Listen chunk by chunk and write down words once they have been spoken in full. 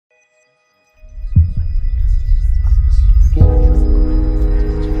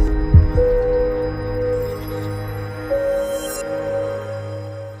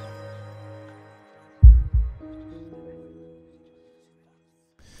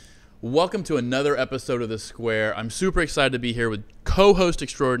Welcome to another episode of The Square. I'm super excited to be here with co-host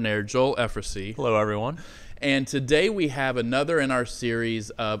extraordinaire Joel Efrussy. Hello, everyone. And today we have another in our series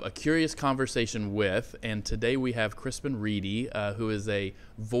of A Curious Conversation With. And today we have Crispin Reedy, who is a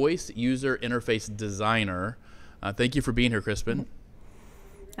voice user interface designer. Thank you for being here, Crispin.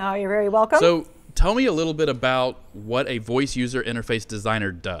 Oh, you're very welcome. So tell me a little bit about what a voice user interface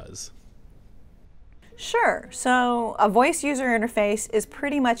designer does. Sure. So a voice user interface is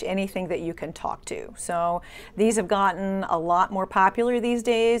pretty much anything that you can talk to. So these have gotten a lot more popular these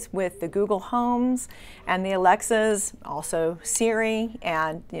days with the Google Homes and the Alexas, also Siri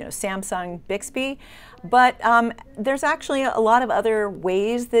and Samsung Bixby. But there's actually a lot of other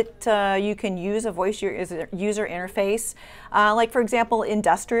ways that you can use a voice user interface. Like, for example,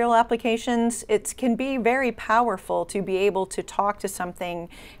 industrial applications, it can be very powerful to be able to talk to something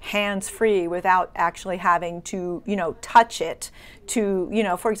hands-free without actually having to, touch it. To,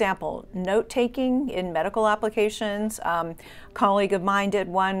 for example, note-taking in medical applications. A colleague of mine did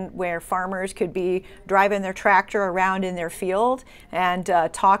one where farmers could be driving their tractor around in their field and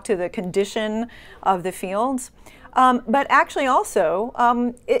talk to the condition of the fields. But actually also,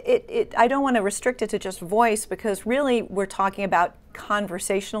 I don't want to restrict it to just voice, because really we're talking about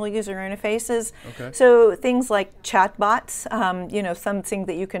conversational user interfaces. Okay. So things like chatbots, something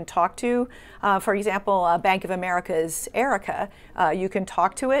that you can talk to. For example, Bank of America's Erica, you can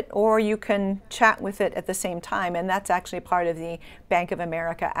talk to it or you can chat with it at the same time, and that's actually part of the Bank of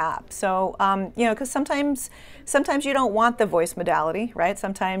America app. So, because sometimes you don't want the voice modality, right?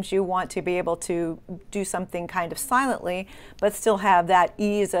 Sometimes you want to be able to do something kind of silently, but still have that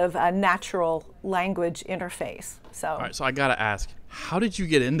ease of a natural language interface. So, all right, so I gotta ask, how did you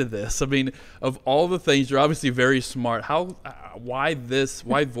get into this? I mean, of all the things, you're obviously very smart. Why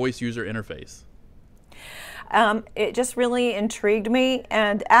voice user interface? It just really intrigued me,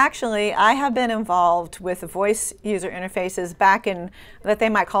 and actually I have been involved with voice user interfaces back in what they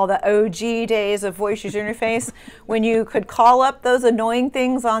might call the OG days of voice user interface, when you could call up those annoying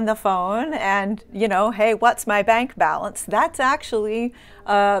things on the phone and, hey, what's my bank balance? That's actually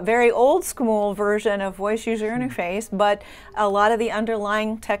a very old school version of voice user interface, but a lot of the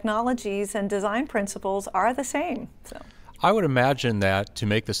underlying technologies and design principles are the same. So. I would imagine that to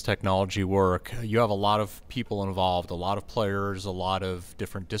make this technology work, you have a lot of people involved, a lot of players, a lot of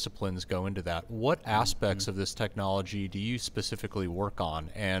different disciplines go into that. What aspects of this technology do you specifically work on,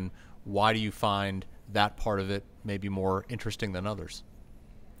 and why do you find that part of it maybe more interesting than others?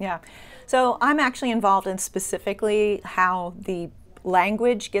 Yeah, so I'm actually involved in specifically how the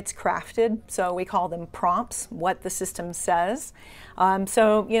language gets crafted. So we call them prompts, what the system says.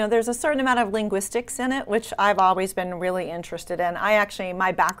 So there's a certain amount of linguistics in it, which I've always been really interested in.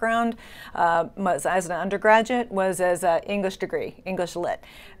 My background was as an undergraduate was as an English degree, English Lit.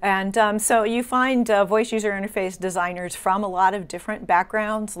 And so you find voice user interface designers from a lot of different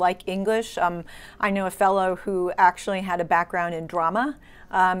backgrounds, like English. I know a fellow who actually had a background in drama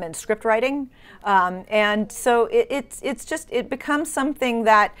and script writing. And so it becomes something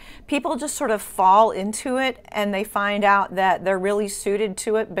that people just sort of fall into it, and they find out that they're really suited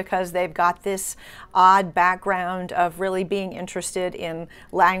to it because they've got this odd background of really being interested in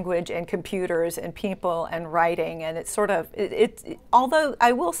language and computers and people and writing. And it's sort of, although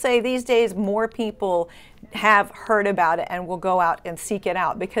I will say these days more people have heard about it and will go out and seek it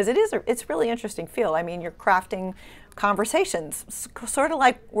out, because it's really interesting field. I mean, you're crafting conversations, sort of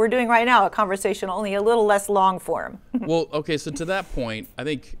like we're doing right now, a conversation, only a little less long form. Well, okay, so to that point, I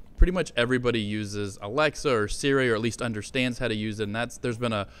think pretty much everybody uses Alexa or Siri, or at least understands how to use it, and there's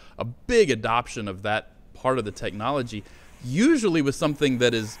been a big adoption of that part of the technology. Usually with something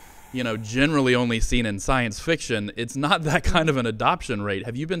that is, generally only seen in science fiction, it's not that kind of an adoption rate.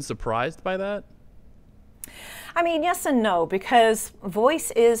 Have you been surprised by that? I mean, yes and no, because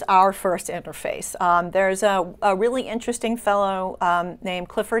voice is our first interface. There's a really interesting fellow named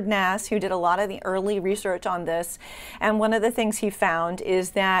Clifford Nass who did a lot of the early research on this, and one of the things he found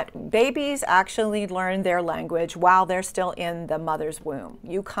is that babies actually learn their language while they're still in the mother's womb.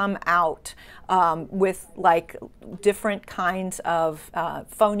 You come out with like different kinds of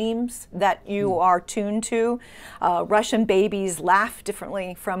phonemes that you are tuned to. Russian babies laugh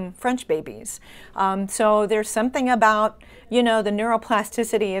differently from French babies. So there's something about, the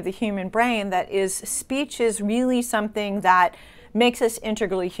neuroplasticity of the human brain that speech is really something that makes us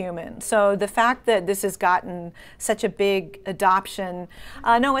integrally human. So the fact that this has gotten such a big adoption,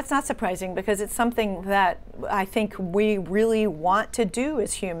 no, it's not surprising, because it's something that I think we really want to do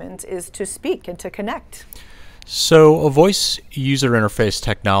as humans, is to speak and to connect. So a voice user interface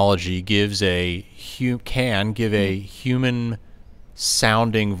technology can give a human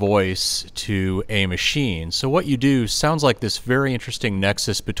sounding voice to a machine. So what you do sounds like this very interesting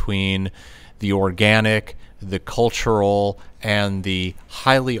nexus between the organic, the cultural, and the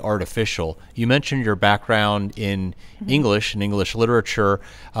highly artificial. You mentioned your background in English and English literature.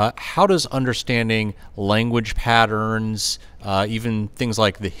 How does understanding language patterns, even things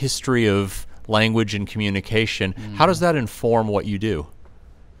like the history of language and communication, how does that inform what you do?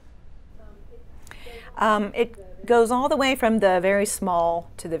 It goes all the way from the very small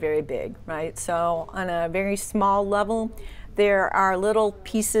to the very big, right? So on a very small level, there are little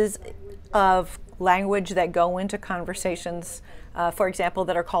pieces of language that go into conversations, for example,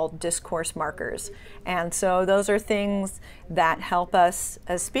 that are called discourse markers. And so those are things that help us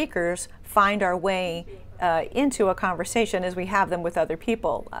as speakers find our way into a conversation as we have them with other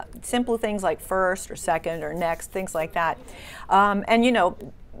people. Simple things like first or second or next, things like that. And you know,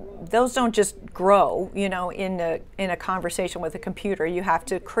 those don't just grow, you know, in a conversation with a computer. You have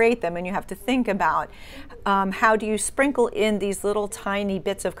to create them, and you have to think about how do you sprinkle in these little tiny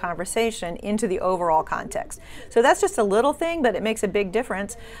bits of conversation into the overall context. So that's just a little thing, but it makes a big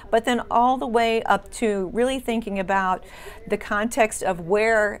difference. But then all the way up to really thinking about the context of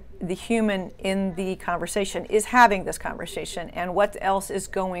where the human in the conversation is having this conversation and what else is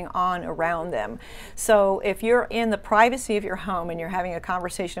going on around them. So if you're in the privacy of your home and you're having a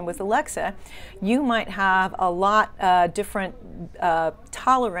conversation with Alexa, you might have a lot different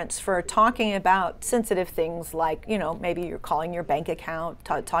tolerance for talking about sensitive things like, you know, maybe you're calling your bank account,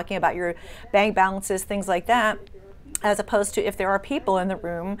 talking about your bank balances, things like that, as opposed to if there are people in the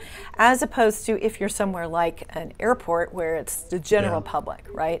room, as opposed to if you're somewhere like an airport where it's the general public,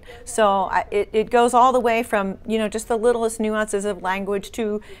 right? So it goes all the way from, you know, just the littlest nuances of language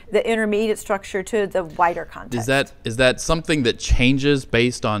to the intermediate structure to the wider context. Is that something that changes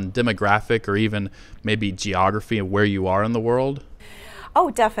based on demographic or even maybe geography of where you are in the world? Oh,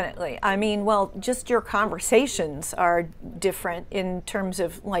 definitely. I mean, well, just your conversations are different in terms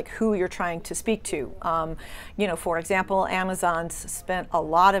of like who you're trying to speak to. You know, for example, Amazon's spent a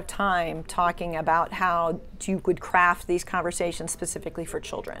lot of time talking about how you would craft these conversations specifically for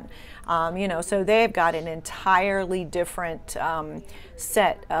children. You know, so they've got an entirely different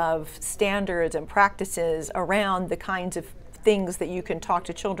set of standards and practices around the kinds of things that you can talk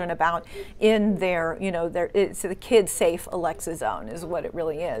to children about in their, you know, it's the kid-safe Alexa zone is what it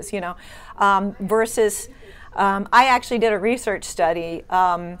really is, you know, versus I actually did a research study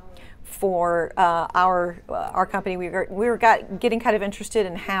for our company. We were getting kind of interested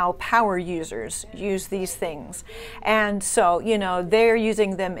in how power users use these things, and so, you know, they're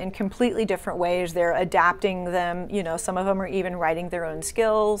using them in completely different ways. They're adapting them. You know, some of them are even writing their own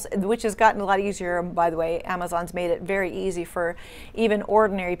skills, which has gotten a lot easier. By the way, Amazon's made it very easy for even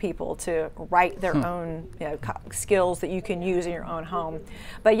ordinary people to write their own, you know, skills that you can use in your own home.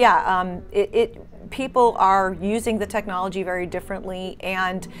 But yeah, people are using the technology very differently,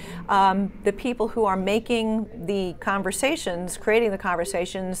 and the people who are making the conversations, creating the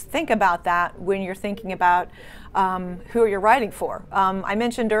conversations, think about that when you're thinking about who you're writing for. I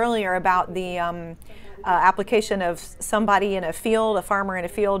mentioned earlier about the application of somebody in a field, a farmer in a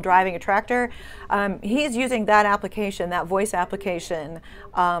field driving a tractor. He's using that application, that voice application,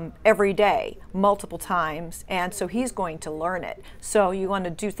 every day, multiple times, and so he's going to learn it. So you want to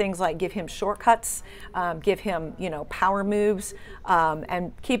do things like give him shortcuts, give him, you know, power moves,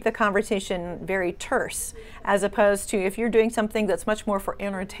 and keep the conversation very terse, as opposed to if you're doing something that's much more for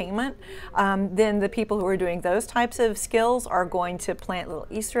entertainment, then the people who are doing those types of skills are going to plant little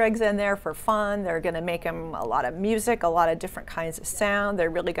Easter eggs in there for fun. They're going to make them a lot of music, a lot of different kinds of sound. They're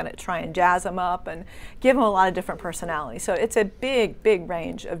really going to try and jazz them up and give them a lot of different personalities. So it's a big, big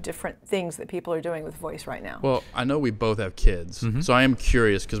range of different things that people are doing with voice right now. Well, I know we both have kids, so I am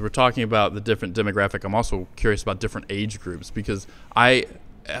curious because we're talking about the different demographic. I'm also curious about different age groups because I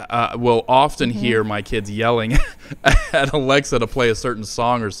will often hear my kids yelling at Alexa to play a certain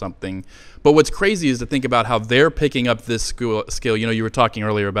song or something. But what's crazy is to think about how they're picking up this skill. You know, you were talking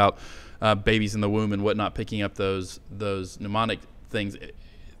earlier about babies in the womb and whatnot, picking up those mnemonic things.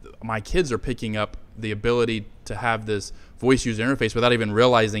 My kids are picking up the ability to have this voice user interface without even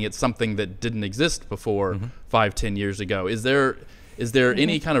realizing it's something that didn't exist before 5-10 years ago. Is there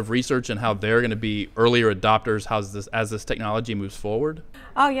any kind of research in how they're going to be earlier adopters as this technology moves forward?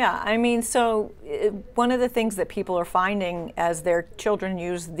 Oh yeah, I mean, so one of the things that people are finding as their children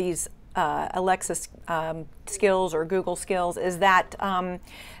use these Alexa skills or Google skills is that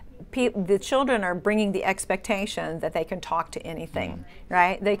the children are bringing the expectation that they can talk to anything,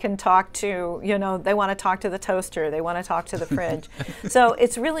 right? They can talk to, you know, they want to talk to the toaster, they want to talk to the fridge. So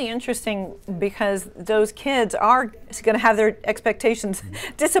it's really interesting because those kids are going to have their expectations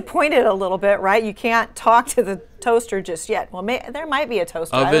disappointed a little bit, right? You can't talk to the toaster just yet. Well, there might be a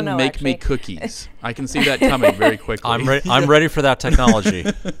toaster. I don't know, make actually. me cookies. I can see that coming very quickly. I'm ready for that technology.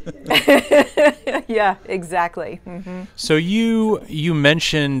 Yeah, exactly. So you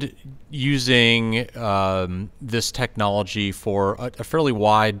mentioned using this technology for a fairly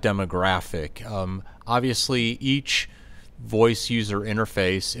wide demographic. Obviously, each voice user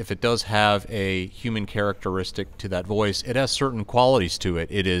interface, if it does have a human characteristic to that voice, it has certain qualities to it.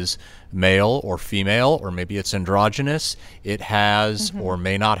 It is male or female, or maybe it's androgynous. It has or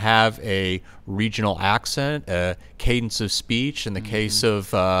may not have a regional accent, a cadence of speech. In the case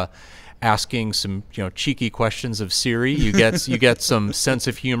of asking some cheeky questions of Siri, you get some sense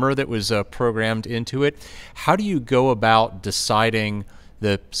of humor that was programmed into it. How do you go about deciding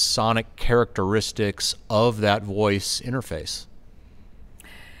the sonic characteristics of that voice interface?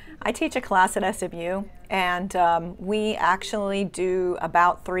 I teach a class at SMU, and we actually do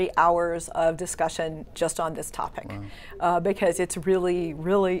about 3 hours of discussion just on this topic. Wow. Because it's really,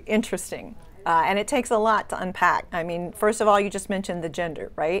 really interesting. And it takes a lot to unpack. I mean, first of all, you just mentioned the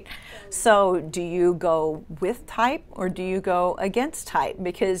gender, right? So do you go with type or do you go against type?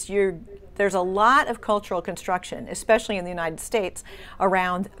 Because there's a lot of cultural construction, especially in the United States,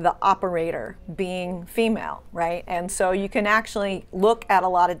 around the operator being female, right? And so you can actually look at a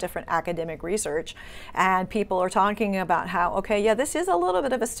lot of different academic research, and people are talking about how, okay, yeah, this is a little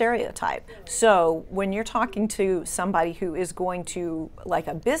bit of a stereotype. So when you're talking to somebody who is going to, like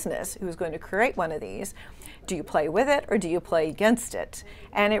a business, who's going to create one of these, do you play with it or do you play against it?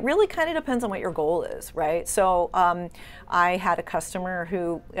 And it really kind of depends on what your goal is, right? So I had a customer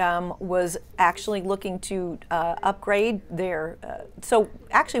who was actually looking to upgrade their, so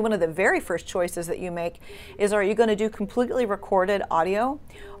actually one of the very first choices that you make is, are you going to do completely recorded audio,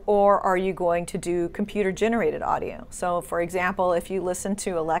 or are you going to do computer generated audio? So for example, if you listen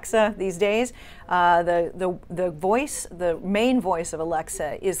to Alexa these days, the voice, the main voice of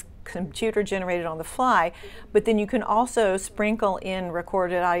Alexa is computer generated on the fly, but then you can also sprinkle in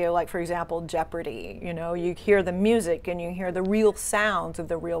recorded audio, like for example Jeopardy. You hear the music and you hear the real sounds of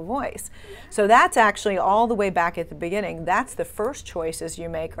the real voice. So that's actually all the way back at the beginning. That's the first choices you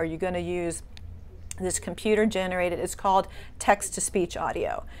make. Are you going to use this computer generated, it's called text-to-speech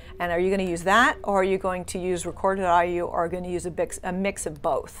audio. And are you going to use that, or are you going to use recorded audio, or are you going to use a mix of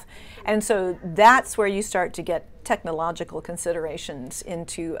both? And so that's where you start to get technological considerations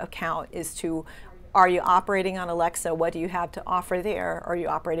into account, is to, are you operating on Alexa? What do you have to offer there? Are you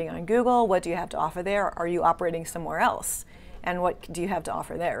operating on Google? What do you have to offer there? Are you operating somewhere else? And what do you have to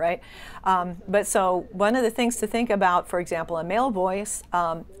offer there, right? But so one of the things to think about, for example, a male voice,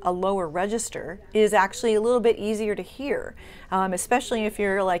 a lower register is actually a little bit easier to hear, especially if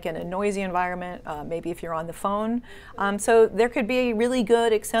you're like in a noisy environment, maybe if you're on the phone. So there could be really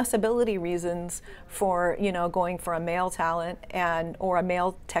good accessibility reasons for going for a male talent or a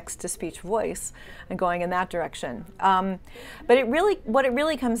male text-to-speech voice and going in that direction. But what it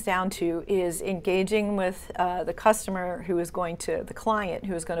really comes down to is engaging with the customer the client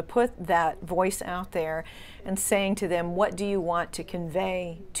who is going to put that voice out there, and saying to them, what do you want to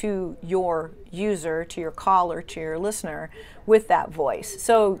convey to your user, to your caller, to your listener with that voice?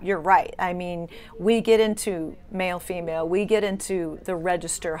 So you're right. I mean, we get into male, female, we get into the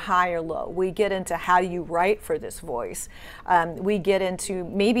register high or low, we get into how you write for this voice. We get into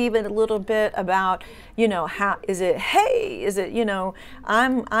maybe even a little bit about, how is it, hey, is it,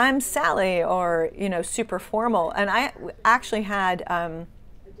 I'm Sally, or, super formal. And I actually had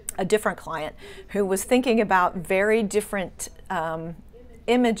a different client who was thinking about very different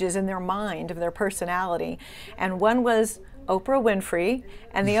images in their mind of their personality, and one was Oprah Winfrey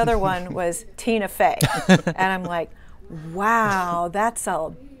and the other one was Tina Fey. And I'm like, wow, that's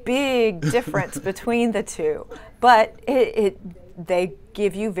a big difference between the two, but they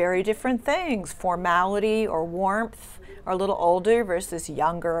give you very different things. Formality or warmth, or a little older versus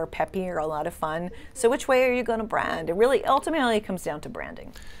younger or peppy or a lot of fun. So which way are you going to brand? It really ultimately comes down to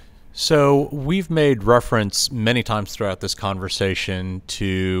branding. So we've made reference many times throughout this conversation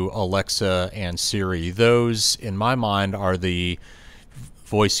to Alexa and Siri. Those, in my mind, are the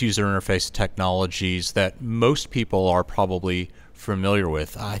voice user interface technologies that most people are probably familiar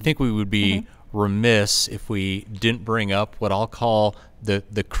with. I think we would be remiss if we didn't bring up what I'll call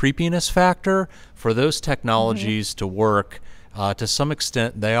the creepiness factor. For those technologies to work, to some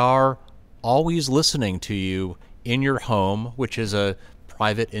extent, they are always listening to you in your home, which is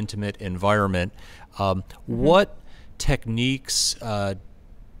private, intimate environment. What techniques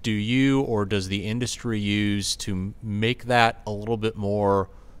do you or does the industry use to make that a little bit more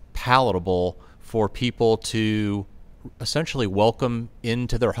palatable for people to essentially welcome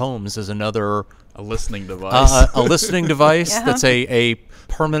into their homes as another a listening device? A listening device that's a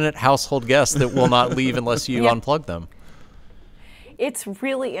permanent household guest that will not leave unless you unplug them. It's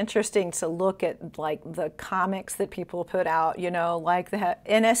really interesting to look at like the comics that people put out, you know, like the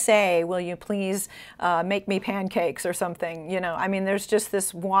NSA, will you please make me pancakes or something, you know. I mean, there's just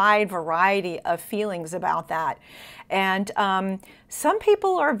this wide variety of feelings about that. And some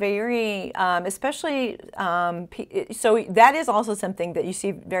people are very, especially, so that is also something that you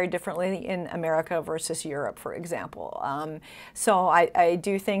see very differently in America versus Europe, for example. So I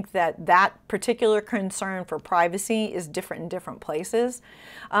do think that that particular concern for privacy is different in different places.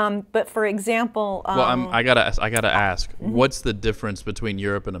 But for example, well, I gotta ask, what's the difference between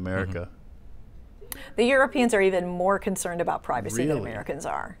Europe and America? The Europeans are even more concerned about privacy than Americans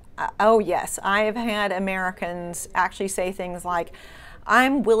are. Oh yes, I have had Americans actually say things like,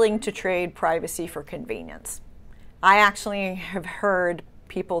 I'm willing to trade privacy for convenience. I actually have heard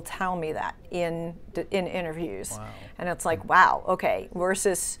people tell me that in interviews. Wow. And it's like, wow, okay,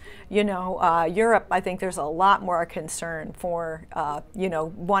 versus, you know, Europe, I think there's a lot more concern for, you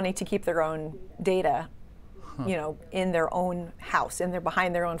know, wanting to keep their own data, you know, in their own house,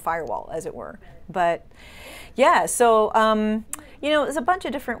 behind their own firewall, as it were. But yeah, so, you know, there's a bunch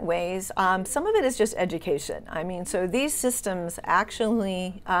of different ways. Some of it is just education. I mean, so these systems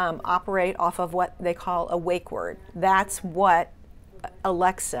actually operate off of what they call a wake word. That's what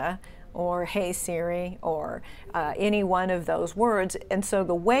Alexa or Hey Siri or any one of those words. And so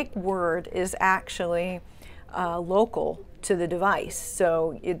the wake word is actually local to the device.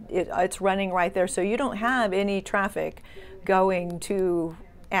 So it's running right there. So you don't have any traffic going to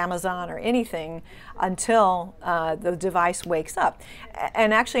Amazon or anything until the device wakes up.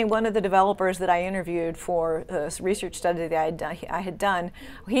 And actually, one of the developers that I interviewed for this research study that I had done,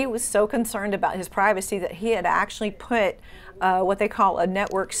 he was so concerned about his privacy that he had actually put what they call a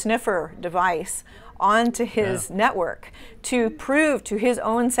network sniffer device onto his network to prove to his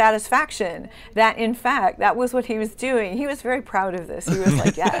own satisfaction that in fact that was what he was doing. He was very proud of this. He was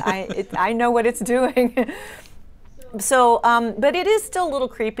like, yeah, I know what it's doing. So, but it is still a little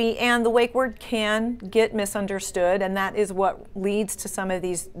creepy, and the wake word can get misunderstood, and that is what leads to some of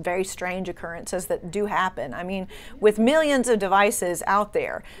these very strange occurrences that do happen. I mean, with millions of devices out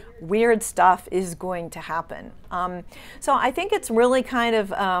there, weird stuff is going to happen. So I think it's really kind of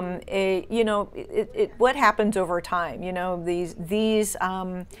you know, what happens over time. You know, these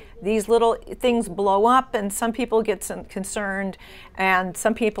little things blow up, and some people get concerned, and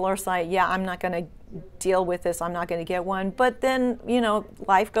some people are like, yeah, I'm not going to deal with this, I'm not going to get one. But then, you know,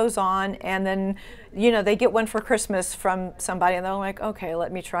 life goes on, and then, you know, they get one for Christmas from somebody, and they're like, okay,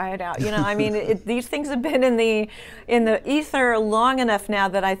 let me try it out. You know, I mean, these things have been in the ether long enough now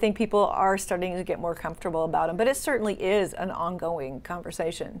that I think people are starting to get more comfortable about them. But it certainly is an ongoing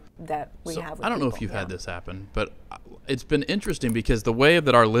conversation that we have with I don't know people. if you've had this happen, but it's been interesting because the way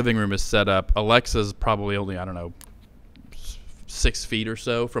that our living room is set up, Alexa's probably only, I don't know, 6 feet or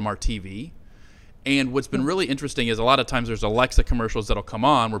so from our TV. And what's been really interesting is a lot of times there's Alexa commercials that'll come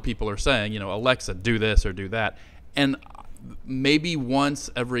on where people are saying, you know, Alexa, do this or do that. And maybe once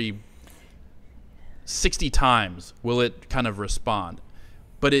every 60 times will it kind of respond.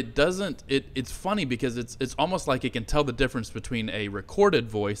 But it doesn't, it's funny because it's almost like it can tell the difference between a recorded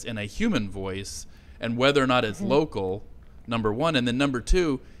voice and a human voice and whether or not it's local, number one. And then number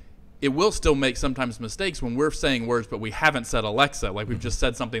two, it will still make sometimes mistakes when we're saying words, but we haven't said Alexa. Like we've just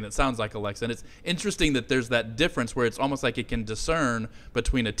said something that sounds like Alexa. And it's interesting that there's that difference where it's almost like it can discern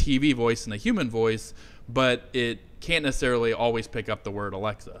between a TV voice and a human voice, but it can't necessarily always pick up the word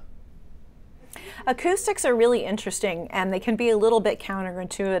Alexa. Acoustics are really interesting, and they can be a little bit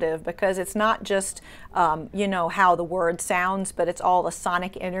counterintuitive because it's not just you know, how the word sounds, but it's all the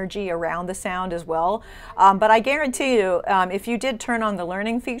sonic energy around the sound as well. But I guarantee you, if you did turn on the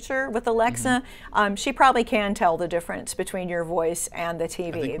learning feature with Alexa, she probably can tell the difference between your voice and the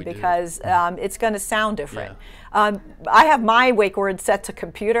TV because it's going to sound different. Yeah. I have my wake word set to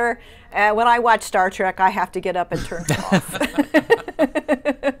computer. When I watch Star Trek, I have to get up and turn it off.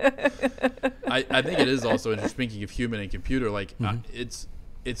 I think it is also interesting, speaking of human and computer, like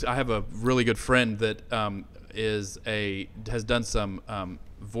I have a really good friend that has done some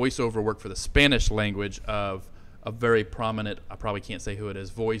voiceover work for the Spanish language of a very prominent, I probably can't say who it is,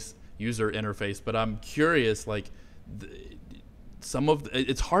 voice user interface, but I'm curious, like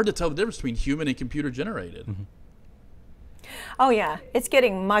it's hard to tell the difference between human and computer generated. Oh yeah, it's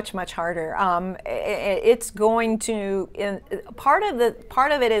getting much, much harder. It's going to, part of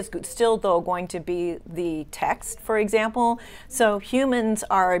it is still though going to be the text, for example. So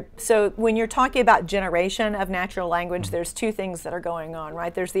when you're talking about generation of natural language, there's two things that are going on,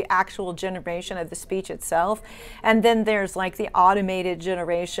 right? There's the actual generation of the speech itself, and then there's like the automated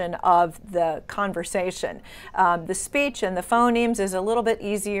generation of the conversation. The speech and the phonemes is a little bit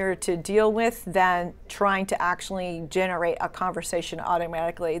easier to deal with than trying to actually generate a conversation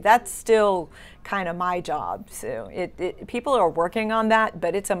automatically. That's still kind of my job. So people are working on that,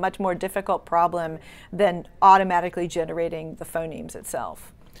 but it's a much more difficult problem than automatically generating the phonemes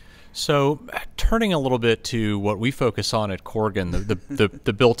itself. So turning a little bit to what we focus on at Corgan,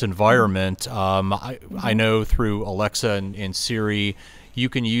 the built environment, I know through Alexa and Siri, you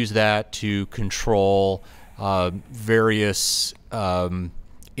can use that to control various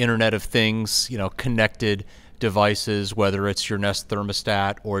Internet of Things, connected devices, whether it's your Nest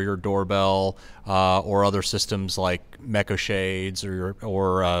thermostat or your doorbell or other systems like Mecha Shades or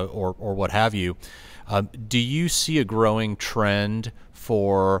what have you. Do you see a growing trend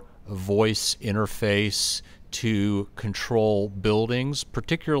for voice interface to control buildings,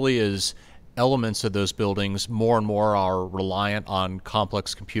 particularly as elements of those buildings more and more are reliant on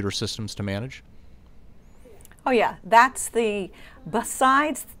complex computer systems to manage? Oh yeah,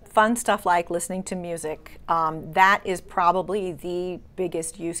 besides fun stuff like listening to music, that is probably the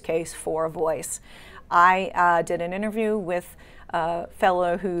biggest use case for voice. I did an interview with a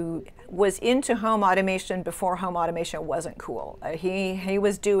fellow who was into home automation before home automation wasn't cool. He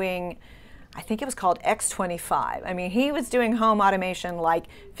was doing, I think it was called X25. I mean, he was doing home automation like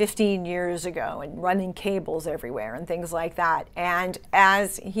 15 years ago and running cables everywhere and things like that. And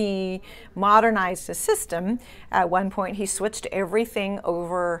as he modernized his system, at one point he switched everything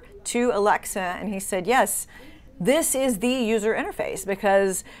over to Alexa and he said, yes, this is the user interface,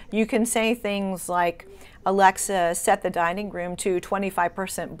 because you can say things like, Alexa, set the dining room to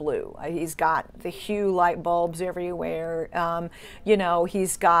 25% blue. He's got the hue light bulbs everywhere.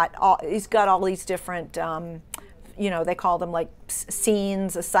 He's got all these different, they call them like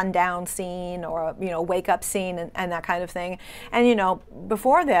scenes, a sundown scene or a wake up scene and that kind of thing. And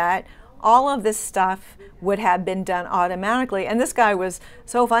before that, all of this stuff would have been done automatically. And this guy was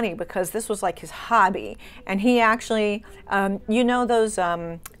so funny because this was like his hobby. And he actually, those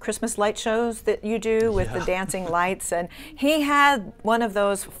Christmas light shows that you do with the dancing lights? And he had one of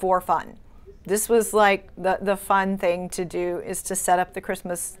those for fun. This was like the fun thing to do, is to set up the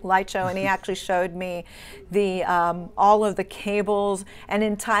Christmas light show. And he actually showed me all of the cables, an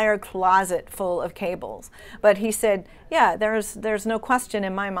entire closet full of cables. But he said, yeah, there's no question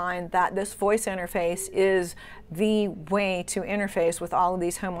in my mind that this voice interface is the way to interface with all of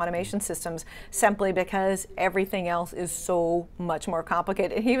these home automation systems, simply because everything else is so much more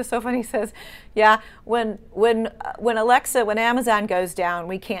complicated. And he was so funny. He says, yeah, when Amazon goes down,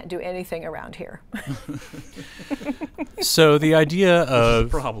 we can't do anything around here. So the idea of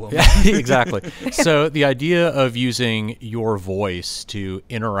problem. Yeah, exactly. So the idea of using your voice to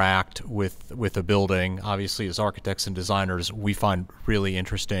interact with a building, obviously as architects and designers, we find really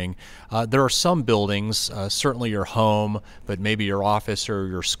interesting. There are some buildings, certainly your home, but maybe your office or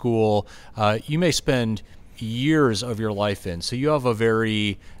your school, you may spend years of your life in. So you have a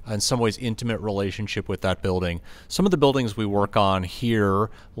very, in some ways, intimate relationship with that building. Some of the buildings we work on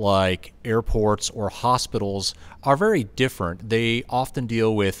here, like airports or hospitals, are very different. They often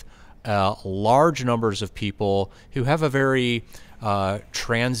deal with large numbers of people who have a very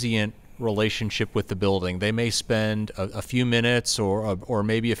transient relationship with the building. They may spend a few minutes or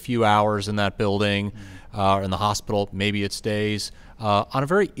maybe a few hours in that building, in the hospital, maybe it's days, on a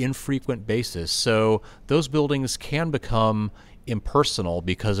very infrequent basis. So those buildings can become impersonal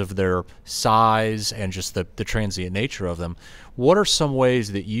because of their size and just the transient nature of them. What are some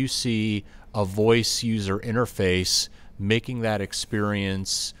ways that you see a voice user interface making that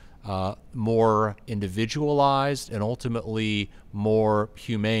experience more individualized and ultimately more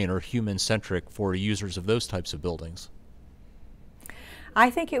humane or human-centric for users of those types of buildings? I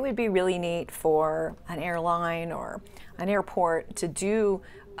think it would be really neat for an airline or an airport to do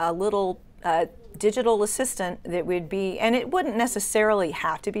a little digital assistant that would be, and it wouldn't necessarily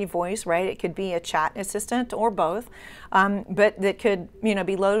have to be voice, right? It could be a chat assistant or both, but that could,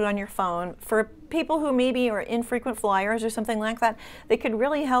 be loaded on your phone for people who maybe are infrequent flyers or something like that. They could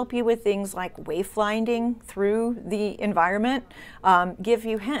really help you with things like wayfinding through the environment, give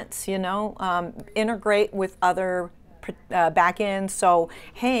you hints, integrate with other back end. So,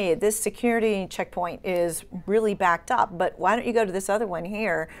 hey, this security checkpoint is really backed up, but why don't you go to this other one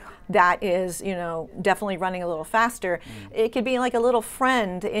here? that is, you know, definitely running a little faster. It could be like a little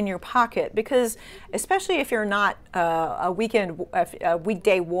friend in your pocket, because especially if you're not a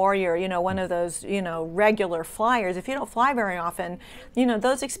weekday warrior, you know, one of those, you know, regular flyers, if you don't fly very often, you know,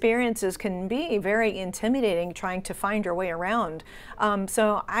 those experiences can be very intimidating trying to find your way around.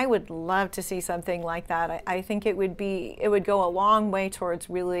 So I would love to see something like that. I think it would go a long way towards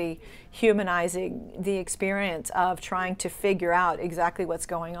really humanizing the experience of trying to figure out exactly what's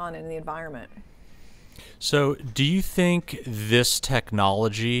going on in the environment. So do you think this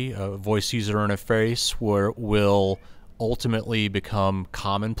technology, voice user interface, will ultimately become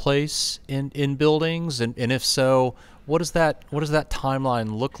commonplace in buildings? And if so, what does that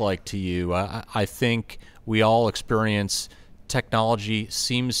timeline look like to you? I think we all experience technology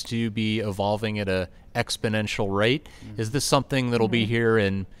seems to be evolving at an exponential rate. Is this something that'll be here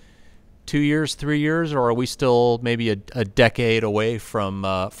in 2 years, 3 years, or are we still maybe a decade away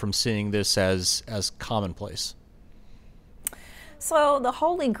from seeing this as commonplace? So the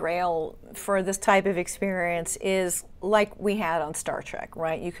holy grail for this type of experience is like we had on Star Trek,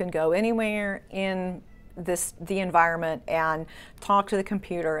 right? You can go anywhere in the environment and talk to the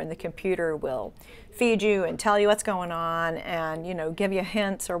computer, and the computer will feed you and tell you what's going on, and, you know, give you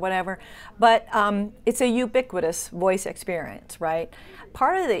hints or whatever. But it's a ubiquitous voice experience, right?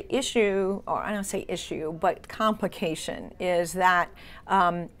 Part of the issue, or I don't say issue, but complication, is that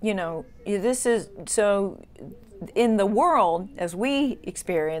you know, this is so. In the world, as we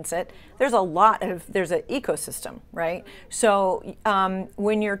experience it, there's an ecosystem, right? So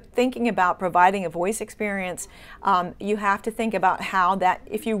when you're thinking about providing a voice experience, you have to think about how that,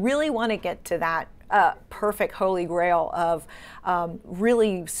 if you really want to get to that perfect holy grail of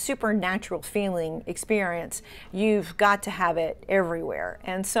really supernatural feeling experience, you've got to have it everywhere.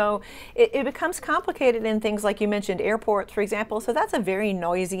 And so it becomes complicated in things like you mentioned, airports, for example. So that's a very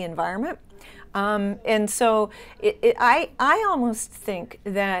noisy environment. And so I almost think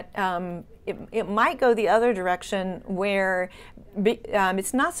that it might go the other direction, where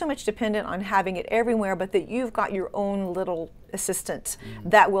it's not so much dependent on having it everywhere, but that you've got your own little assistant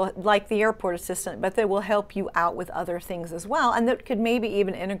that will, like the airport assistant, but that will help you out with other things as well, and that could maybe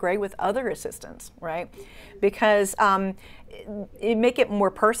even integrate with other assistants, right? Because it make it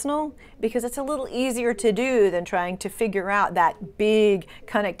more personal, because it's a little easier to do than trying to figure out that big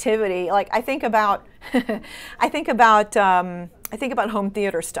connectivity. Like I think about I think about home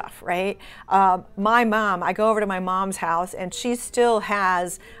theater stuff, right? My mom, I go over to my mom's house, and she still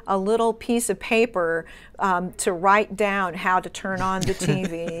has a little piece of paper to write down how to turn on the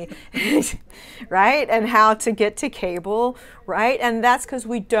TV, right? And how to get to cable, right? And that's because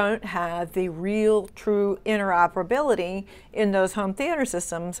we don't have the real, true interoperability in those home theater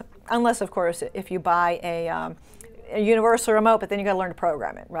systems, unless, of course, if you buy a universal remote, but then you got to learn to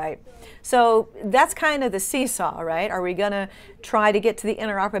program it, right? So that's kind of the seesaw, right? Are we going to try to get to the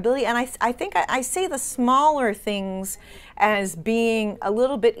interoperability? And I think I see the smaller things as being a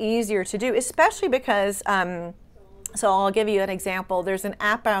little bit easier to do, especially because, so I'll give you an example. There's an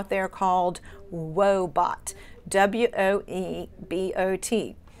app out there called Woebot, W-O-E-B-O-T,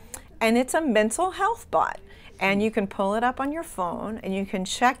 and it's a mental health bot. And you can pull it up on your phone, and you can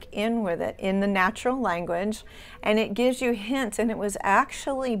check in with it in the natural language, and it gives you hints. And it was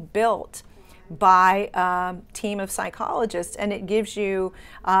actually built by a team of psychologists, and it gives you,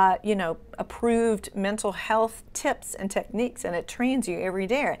 you know, approved mental health tips and techniques, and it trains you every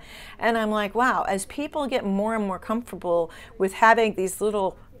day. And I'm like, wow, as people get more and more comfortable with having these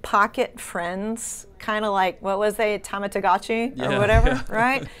little pocket friends, kind of like, what was they, Tamagotchi or whatever,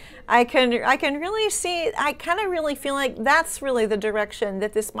 right? I can really see, I kind of really feel like that's really the direction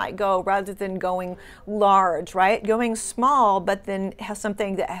that this might go, rather than going large, right? Going small, but then has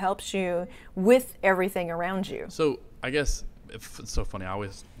something that helps you with everything around you. So I guess, it's so funny,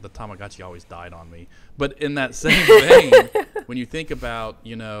 the Tamagotchi always died on me. But in that same vein, when you think about,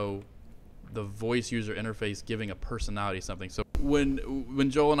 you know, the voice user interface giving a personality to something. So when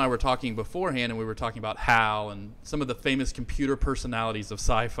Joel and I were talking beforehand, and we were talking about HAL and some of the famous computer personalities of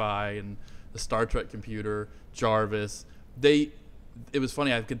sci-fi and the Star Trek computer, Jarvis, it was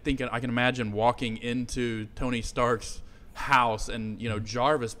funny. I can imagine walking into Tony Stark's house, and, you know,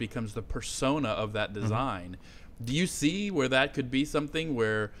 Jarvis becomes the persona of that design. Do you see where that could be something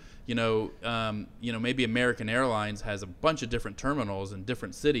where, you know, maybe American Airlines has a bunch of different terminals in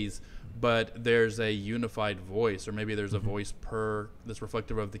different cities, but there's a unified voice, or maybe there's a voice that's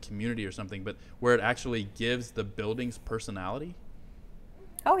reflective of the community or something, but where it actually gives the building's personality?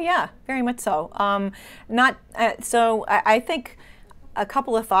 Oh yeah, very much so. So I think a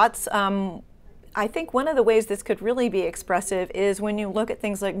couple of thoughts. I think one of the ways this could really be expressive is when you look at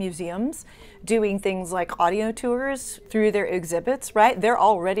things like museums doing things like audio tours through their exhibits, right? They're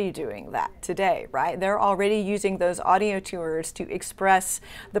already doing that today, right? They're already using those audio tours to express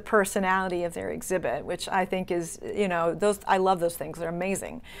the personality of their exhibit, which I think is, you know, I love those things. They're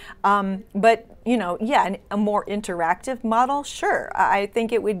amazing. But, you know, yeah, a more interactive model, sure. I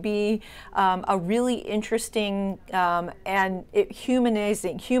think it would be a really interesting and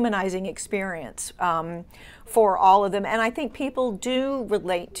humanizing experience for all of them. And I think people do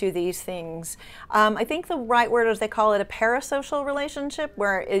relate to these things. I think the right word is they call it a parasocial relationship,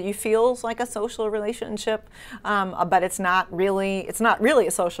 where it feels like a social relationship, but it's not really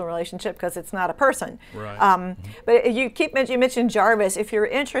a social relationship because it's not a person. Right. But you mentioned Jarvis. If you're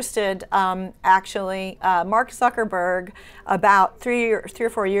interested, actually, Mark Zuckerberg, about 3 or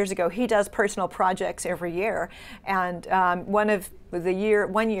 4 years ago, he does personal projects every year, and one of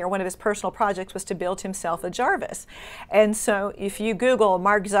his personal projects was to build himself a Jarvis. And so if you Google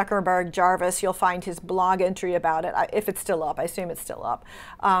Mark Zuckerberg Jarvis, you'll find his blog entry about it, if it's still up. I assume it's still up.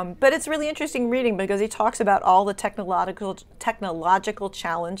 But it's really interesting reading because he talks about all the technological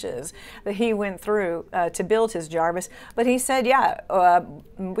challenges that he went through to build his Jarvis. But he said, yeah,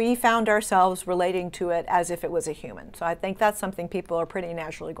 we found ourselves relating to it as if it was a human. So I think that's something people are pretty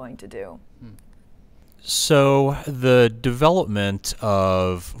naturally going to do. So the development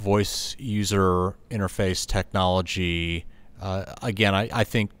of voice user interface technology, again, I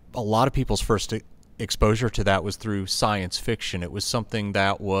think a lot of people's first exposure to that was through science fiction. It was something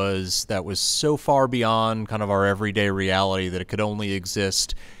that was so far beyond kind of our everyday reality that it could only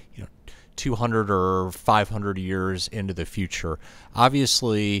exist, 200 or 500 years into the future.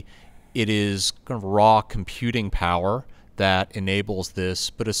 Obviously, it is kind of raw computing power that enables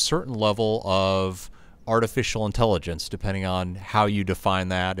this, but a certain level of artificial intelligence, depending on how you define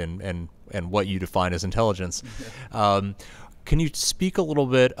that and what you define as intelligence. Can you speak a little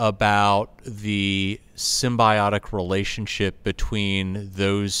bit about the symbiotic relationship between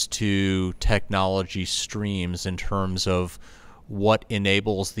those two technology streams in terms of what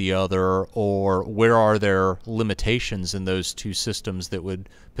enables the other, or where are there limitations in those two systems that would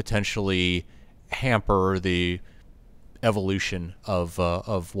potentially hamper the evolution of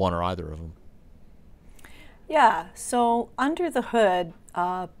one or either of them? Yeah, so under the hood,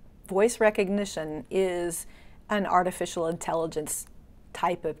 voice recognition is an artificial intelligence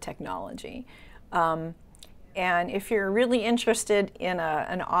type of technology. And if you're really interested in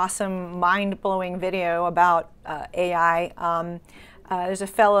an awesome, mind-blowing video about AI, there's a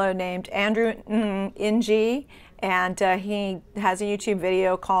fellow named Andrew Ng, and he has a YouTube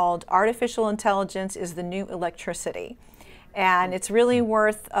video called Artificial Intelligence is the New Electricity. And it's really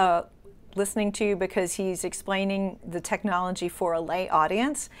worth listening to because he's explaining the technology for a lay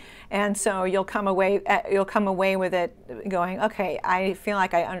audience, and so you'll come away with it going, okay, I feel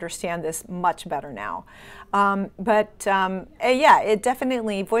like I understand this much better now. Yeah, it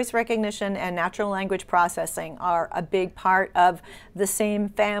definitely, voice recognition and natural language processing are a big part of the same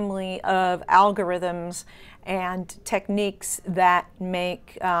family of algorithms and techniques that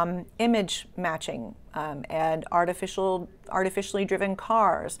make image matching and artificially driven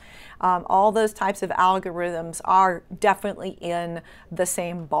cars. All those types of algorithms are definitely in the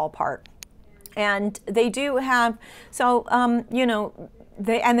same ballpark. And they do have, so,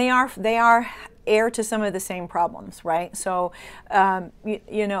 they are heir to some of the same problems, right? So,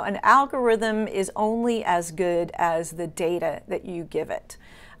 an algorithm is only as good as the data that you give it.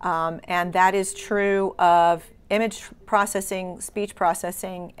 And that is true of image processing, speech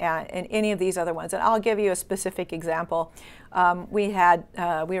processing, and any of these other ones. And I'll give you a specific example. We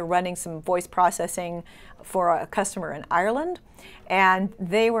were running some voice processing for a customer in Ireland, and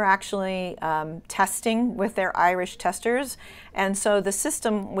they were actually testing with their Irish testers. And so the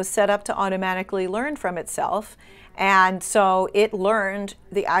system was set up to automatically learn from itself. And so it learned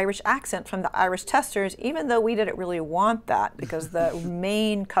the Irish accent from the Irish testers, even though we didn't really want that because the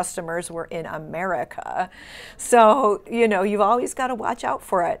main customers were in America. So, you've always got to watch out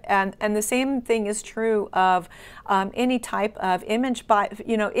for it. And the same thing is true of any type of image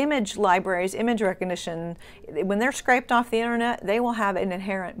libraries, image recognition. When they're scraped off the internet, they will have an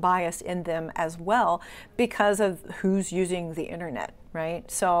inherent bias in them as well because of who's using the internet.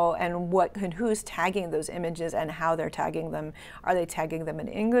 Right? So, and who's tagging those images and how they're tagging them. Are they tagging them in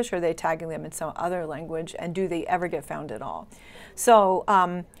English or are they tagging them in some other language, and do they ever get found at all? So,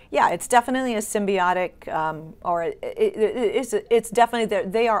 yeah, it's definitely a symbiotic, it's definitely,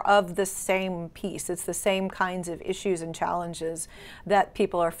 they are of the same piece. It's the same kinds of issues and challenges that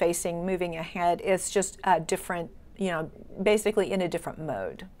people are facing moving ahead. It's just different, basically in a different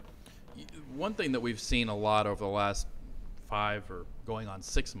mode. one thing that we've seen a lot over the last 5 or going on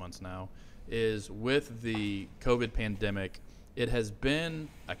 6 months now is with the COVID pandemic, it has been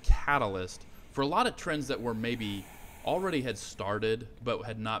a catalyst for a lot of trends that were maybe already had started but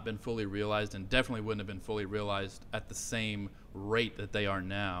had not been fully realized, and definitely wouldn't have been fully realized at the same rate that they are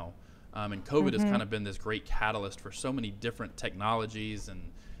now. And COVID has kind of been this great catalyst for so many different technologies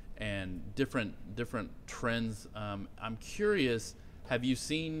and different trends. I'm curious, have you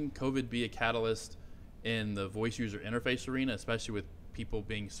seen COVID be a catalyst in the voice user interface arena, especially with people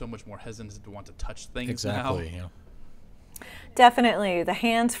being so much more hesitant to want to touch things now? Exactly, yeah. Definitely. The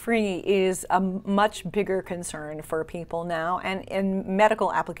hands-free is a much bigger concern for people now, and in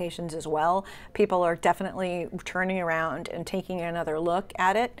medical applications as well. People are definitely turning around and taking another look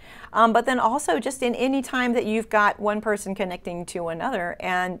at it. But then also just in any time that you've got one person connecting to another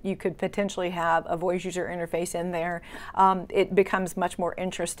and you could potentially have a voice user interface in there, it becomes much more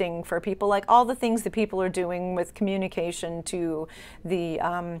interesting for people, like all the things that people are doing with communication to the,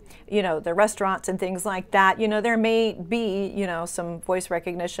 the restaurants and things like that. There may be some voice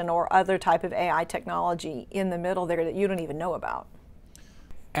recognition or other type of AI technology in the middle there that you don't even know about.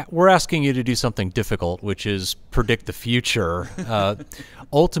 We're asking you to do something difficult, which is predict the future.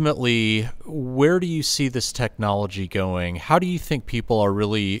 Ultimately, where do you see this technology going? How do you think people are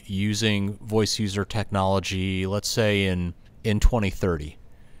really using voice user technology, let's say in 2030?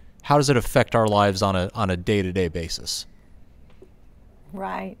 How does it affect our lives on a day-to-day basis?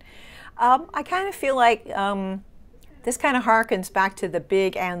 Right. I kind of feel like this kind of harkens back to the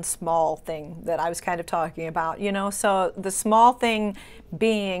big and small thing that I was kind of talking about, so the small thing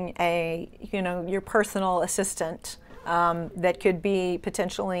being your personal assistant, that could be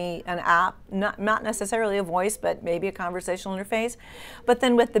potentially an app, not necessarily a voice, but maybe a conversational interface. But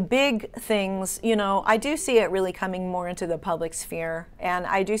then with the big things, I do see it really coming more into the public sphere, and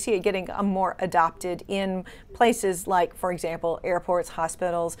I do see it getting more adopted in places like, for example, airports,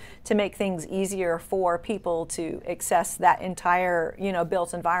 hospitals, to make things easier for people to access that entire,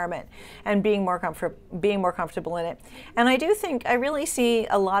 built environment and being more comfortable in it. And I do think I really see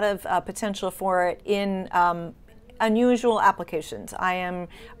a lot of potential for it in unusual applications. I am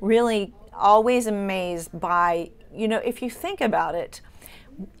really always amazed by, if you think about it,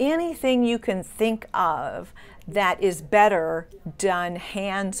 anything you can think of that is better done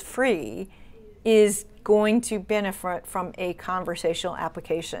hands-free is going to benefit from a conversational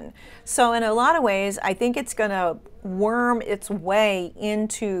application. So in a lot of ways, I think it's going to worm its way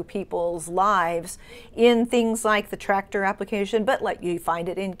into people's lives in things like the tractor application, but like you find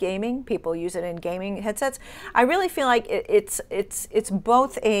it in gaming. People use it in gaming headsets. I really feel like it's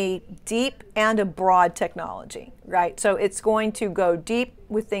both a deep and a broad technology, right? So it's going to go deep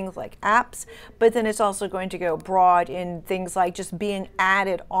with things like apps, but then it's also going to go broad in things like just being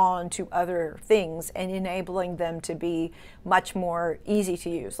added on to other things and enabling them to be much more easy to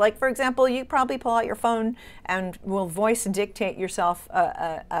use. Like, for example, you probably pull out your phone and will voice dictate yourself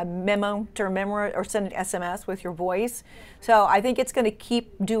a memo to remember or send an SMS with your voice. So I think it's going to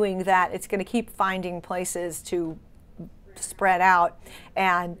keep doing that. It's going to keep finding places to spread out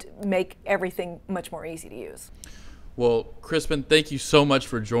and make everything much more easy to use. Well, Crispin, thank you so much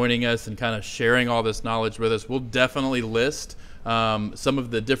for joining us and kind of sharing all this knowledge with us. We'll definitely list some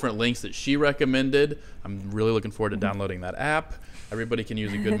of the different links that she recommended. I'm really looking forward to downloading that app. Everybody can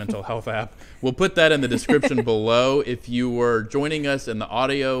use a good mental health app. We'll put that in the description below. If you were joining us in the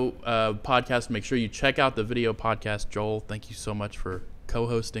audio podcast, make sure you check out the video podcast. Joel, thank you so much for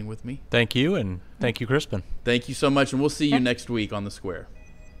co-hosting with me. Thank you, and thank you, Crispin. Thank you so much, and we'll see you next week on The Square.